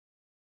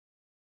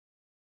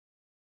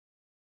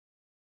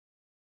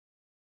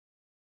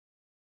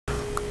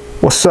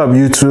What's up,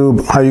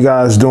 YouTube? How you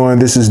guys doing?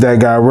 This is that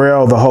guy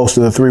Rail, the host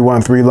of the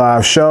 313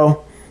 Live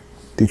Show,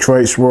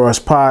 Detroit's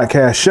rawest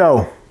podcast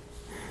show.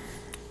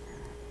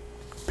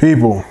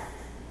 People,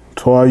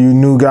 to all you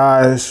new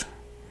guys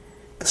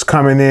that's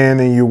coming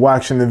in and you're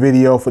watching the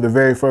video for the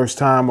very first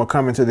time or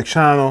coming to the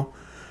channel,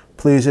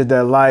 please hit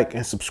that like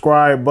and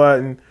subscribe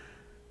button.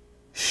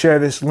 Share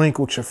this link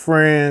with your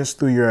friends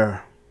through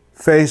your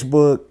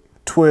Facebook,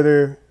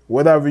 Twitter,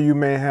 whatever you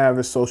may have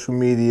as social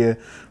media.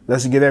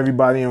 Let's get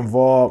everybody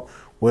involved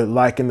with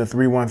liking the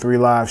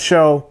 313 Live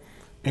Show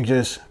and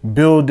just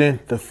building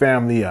the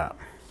family up.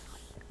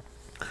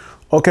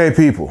 Okay,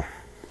 people.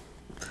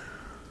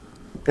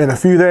 In a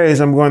few days,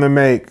 I'm going to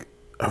make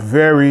a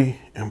very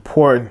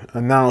important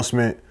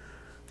announcement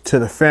to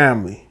the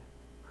family.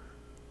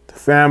 The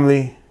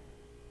family,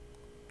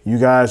 you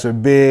guys are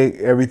big.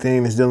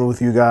 Everything is dealing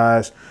with you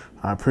guys.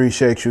 I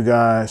appreciate you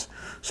guys.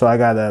 So I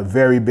got a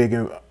very big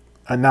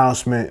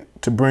announcement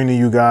to bring to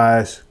you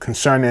guys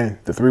concerning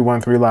the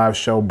 313 Live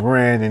Show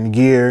brand and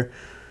gear.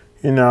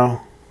 You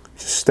know,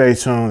 just stay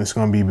tuned. It's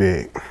going to be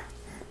big.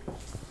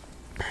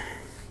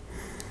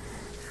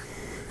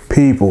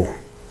 People,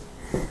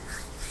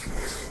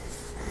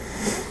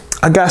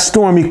 I got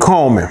Stormey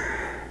Coleman,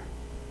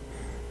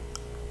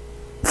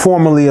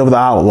 formerly of the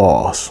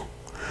Outlawz.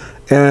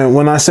 And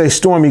when I say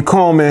Stormey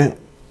Coleman,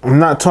 I'm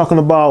not talking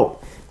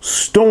about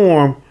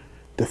Storm,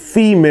 the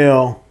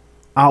female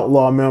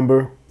outlaw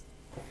member.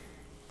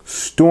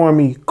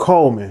 Stormey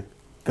Coleman,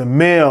 the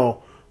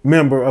male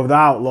member of the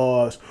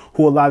Outlawz,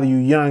 who a lot of you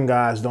young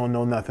guys don't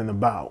know nothing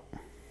about.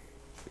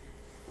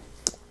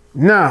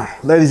 Now,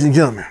 ladies and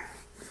gentlemen,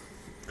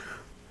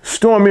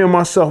 Stormey and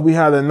myself, we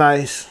had a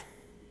nice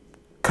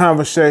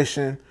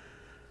conversation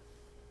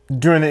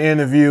during the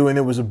interview, and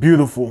it was a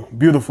beautiful,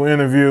 beautiful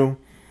interview.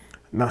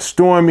 Now,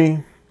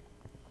 Stormey,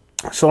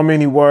 so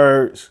many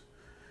words,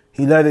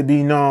 he let it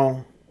be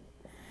known.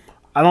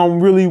 I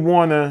don't really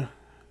want to,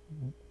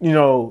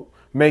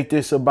 make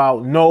this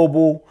about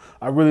Noble.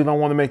 I really don't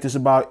want to make this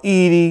about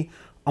Edie.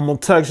 I'm going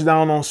to touch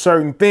down on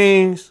certain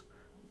things,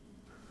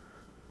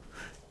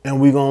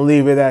 and we're going to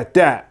leave it at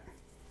that.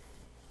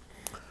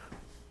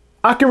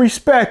 I can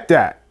respect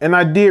that, and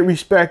I did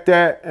respect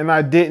that, and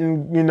I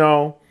didn't,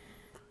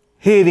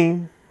 hit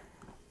him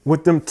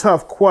with them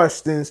tough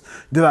questions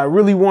that I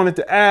really wanted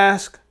to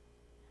ask.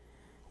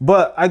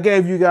 But I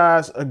gave you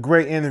guys a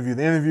great interview.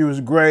 The interview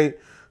was great.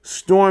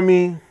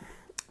 Stormey,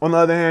 on the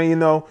other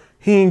hand,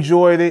 he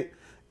enjoyed it.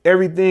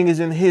 Everything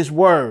is in his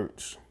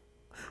words.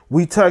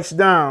 We touch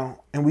down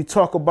and we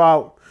talk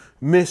about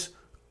Miss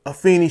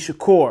Afeni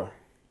Shakur.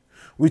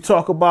 We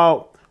talk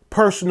about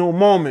personal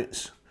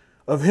moments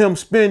of him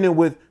spending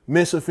with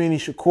Miss Afeni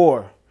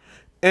Shakur.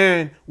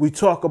 And we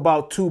talk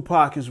about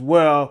Tupac as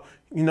well.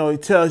 He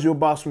tells you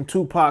about some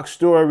Tupac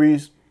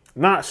stories.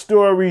 Not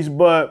stories,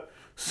 but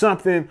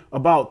something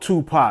about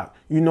Tupac.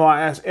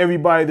 I ask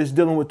everybody that's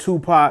dealing with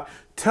Tupac,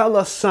 tell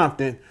us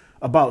something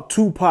about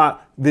Tupac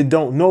that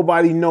don't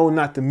nobody know,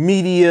 not the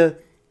media,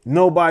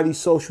 nobody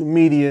social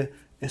media.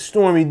 And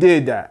Stormey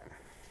did that.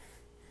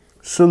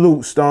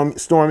 Salute,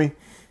 Stormey.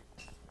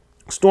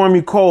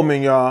 Stormey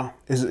Coleman, y'all,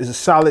 is a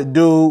solid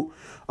dude.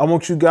 I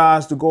want you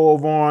guys to go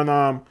over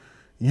on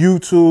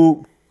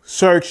YouTube,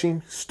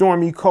 searching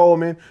Stormey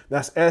Coleman.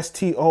 That's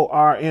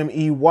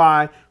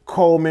STORMEY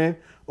Coleman.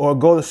 Or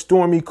go to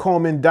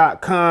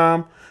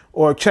stormeycoleman.com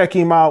or check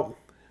him out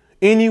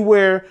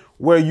anywhere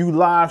where you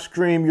live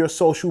stream your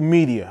social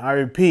media. I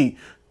repeat,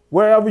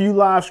 wherever you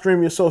live stream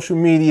your social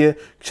media,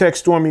 check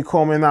Stormey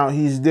Coleman out.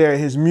 He's there.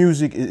 His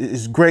music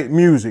is great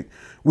music.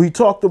 We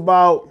talked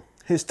about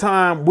his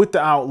time with the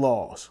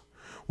Outlawz.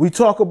 We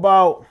talk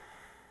about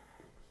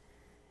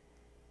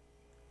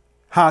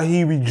how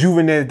he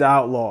rejuvenated the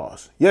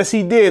Outlawz. Yes,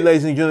 he did,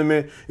 ladies and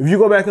gentlemen. If you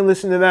go back and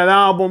listen to that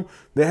album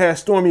that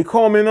has Stormey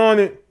Coleman on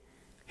it,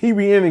 he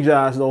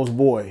re-energized those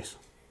boys.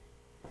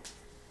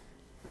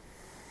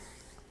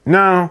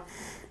 Now,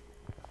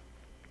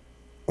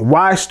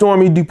 why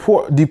Stormey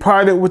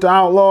departed with the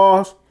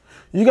Outlawz?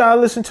 You got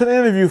to listen to the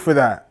interview for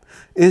that.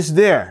 It's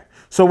there.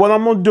 So what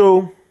I'm going to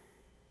do,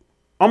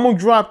 I'm going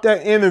to drop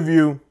that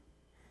interview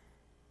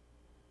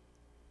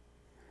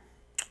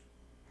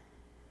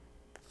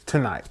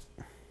tonight.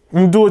 I'm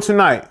going to do it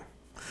tonight.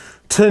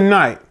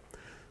 Tonight.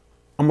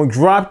 I'm going to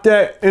drop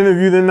that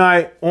interview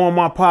tonight on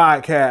my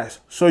podcast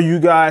so you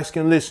guys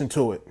can listen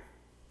to it.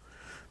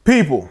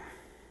 People,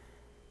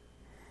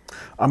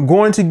 I'm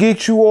going to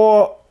get you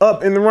all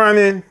up and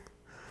running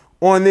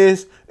on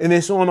this, and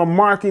it's on a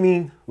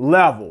marketing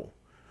level,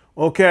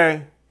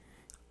 okay?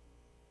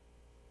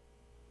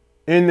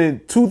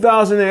 In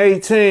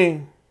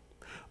 2018,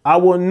 I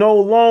will no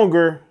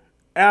longer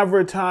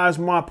advertise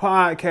my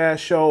podcast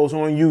shows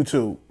on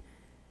YouTube.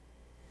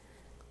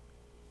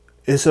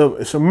 It's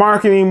a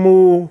marketing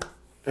move,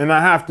 and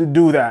I have to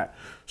do that.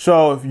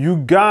 So if you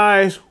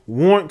guys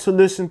want to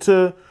listen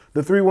to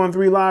the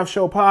 313 Live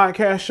Show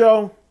podcast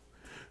show,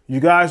 you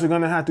guys are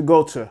going to have to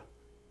go to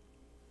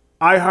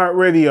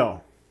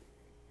iHeartRadio,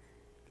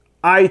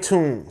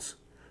 iTunes,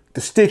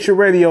 the Stitcher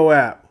Radio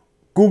app,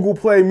 Google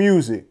Play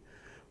Music,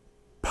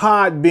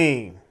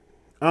 Podbean,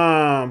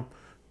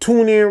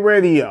 TuneIn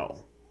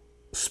Radio,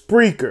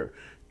 Spreaker,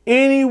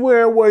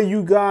 anywhere where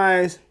you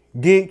guys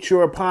get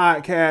your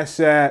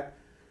podcasts at,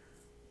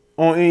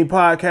 on any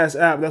podcast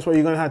app, that's where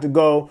you're going to have to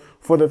go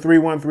for the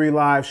 313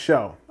 Live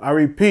Show. I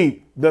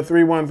repeat, the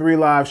 313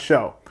 Live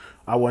Show.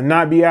 I will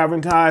not be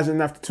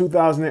advertising after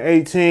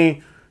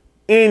 2018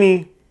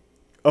 any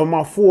of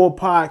my full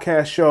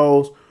podcast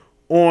shows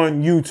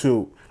on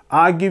YouTube.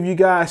 I give you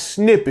guys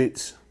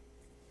snippets,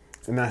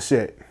 and that's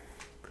it.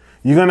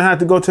 You're going to have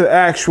to go to the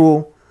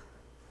actual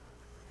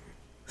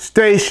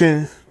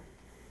station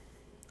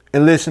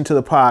and listen to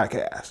the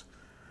podcast.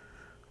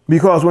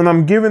 Because when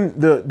I'm giving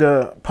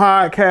the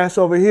podcast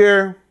over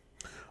here,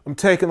 I'm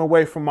taking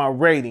away from my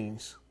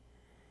ratings.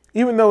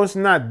 Even though it's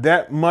not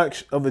that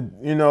much of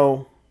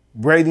a,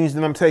 ratings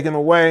that I'm taking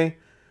away,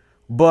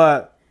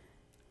 but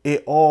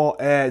it all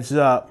adds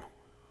up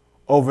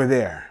over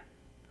there.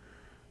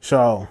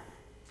 So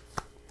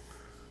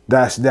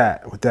that's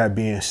that, with that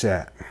being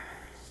said.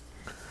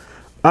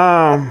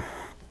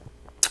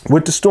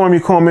 With the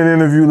Stormey Coleman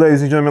interview,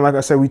 ladies and gentlemen, like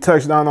I said, we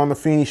touched down on the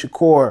Afeni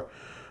Shakur.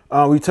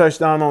 We touched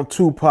down on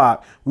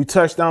Tupac. We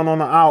touched down on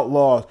the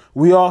Outlawz.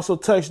 We also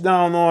touched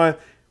down on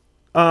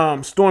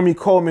Stormey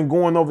Coleman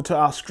going over to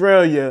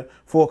Australia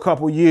for a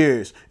couple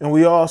years. And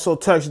we also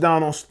touched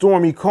down on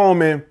Stormey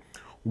Coleman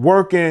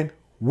working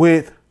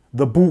with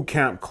the boot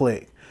camp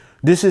clique.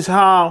 This is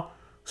how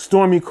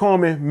Stormey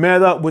Coleman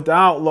met up with the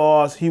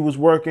Outlawz. He was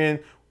working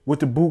with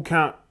the boot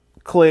camp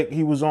clique.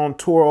 He was on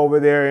tour over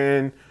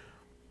there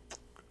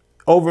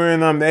over in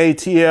the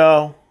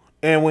ATL.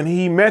 And when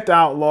he met the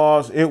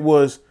Outlawz, it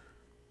was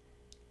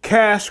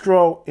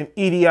Castro and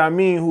Idi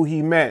Amin who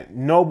he met.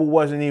 Noble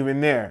wasn't even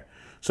there.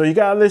 So you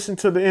got to listen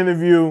to the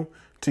interview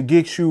to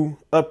get you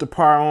up to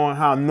par on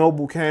how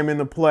Noble came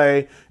into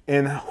play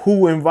and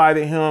who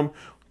invited him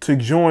to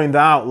join the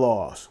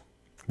Outlawz,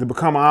 to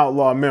become an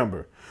Outlaw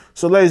member.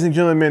 So ladies and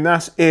gentlemen,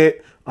 that's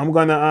it. I'm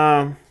going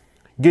to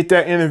get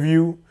that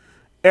interview,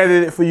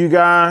 edit it for you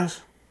guys,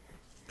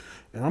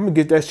 and I'm going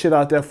to get that shit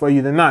out there for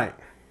you tonight.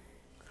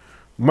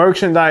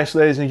 Merchandise,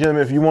 ladies and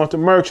gentlemen, if you want the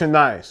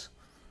merchandise,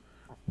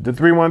 the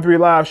 313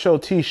 Live Show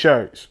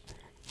t-shirts.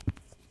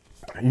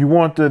 You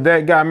want the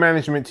That Guy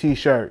Management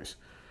t-shirts,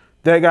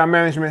 That Guy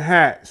Management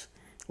hats,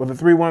 or the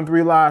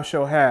 313 Live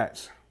Show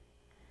hats.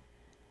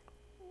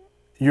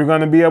 You're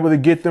going to be able to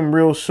get them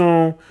real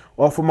soon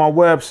off of my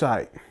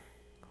website.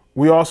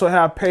 We also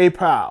have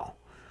PayPal.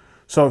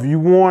 So if you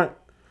want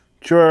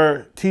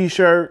your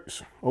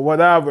t-shirts or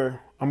whatever,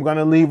 I'm going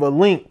to leave a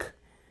link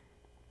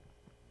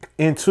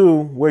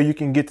into where you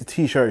can get the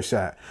t-shirts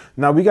at.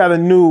 Now we got a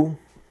new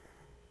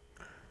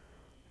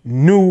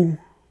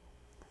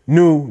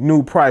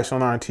price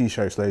on our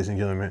t-shirts, ladies and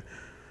gentlemen.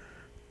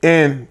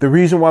 And the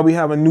reason why we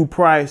have a new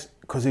price,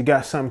 because it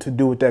got something to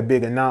do with that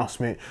big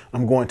announcement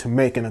I'm going to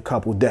make in a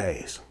couple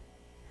days.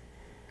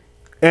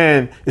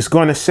 And it's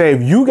going to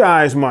save you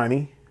guys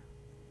money.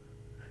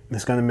 And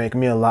it's going to make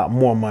me a lot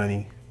more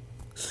money.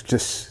 So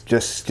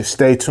just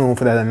stay tuned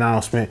for that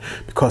announcement,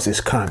 because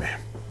it's coming.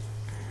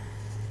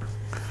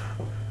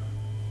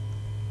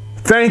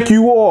 Thank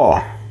you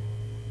all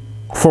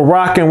for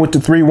rocking with the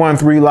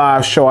 313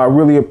 Live Show. I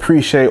really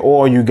appreciate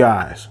all you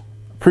guys.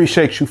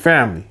 Appreciate you,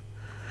 family.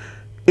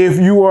 If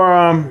you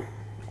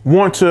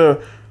want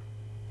to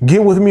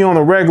get with me on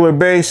a regular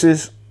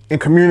basis and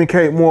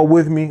communicate more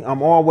with me,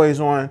 I'm always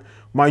on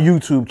my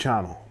YouTube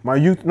channel.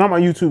 Not my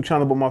YouTube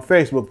channel, but my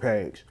Facebook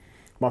page.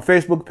 My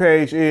Facebook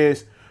page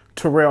is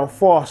Terrell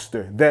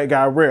Foster, That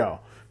Guy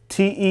Rel.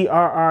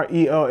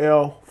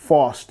 Terrell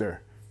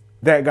Foster,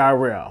 That Guy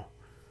Rel.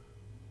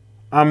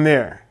 I'm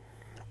there.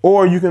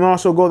 Or you can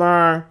also go to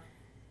our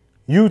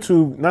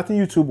YouTube, not the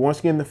YouTube, once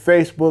again, the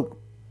Facebook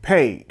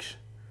page,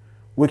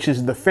 which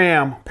is the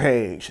fam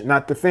page,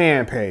 not the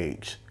fan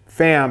page,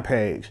 fam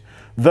page.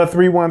 The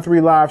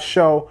 313 Live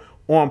Show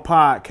on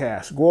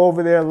podcast. Go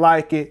over there,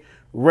 like it,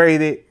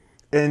 rate it,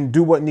 and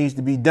do what needs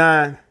to be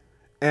done.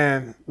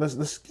 And let's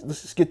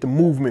just get the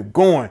movement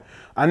going.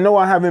 I know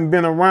I haven't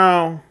been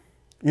around.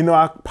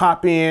 I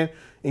pop in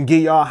and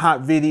get y'all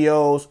hot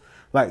videos,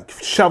 like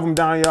shove them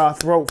down y'all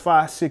throat,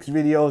 5-6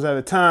 videos at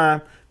a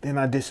time. Then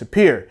I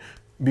disappear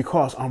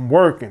because I'm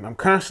working. I'm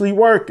constantly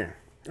working.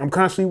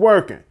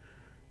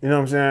 You know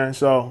what I'm saying?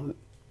 So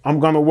I'm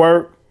going to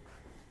work,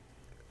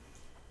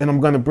 and I'm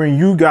going to bring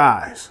you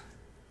guys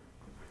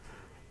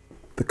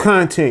the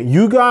content.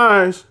 You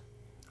guys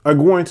are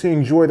going to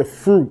enjoy the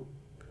fruit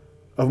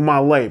of my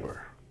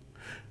labor.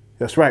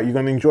 That's right. You're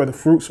going to enjoy the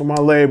fruits of my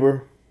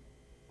labor.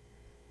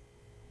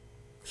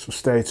 So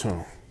stay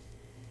tuned.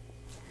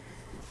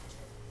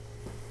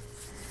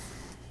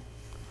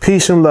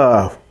 Peace and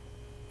love.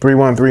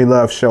 313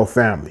 Love Show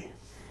family.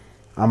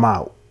 I'm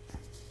out.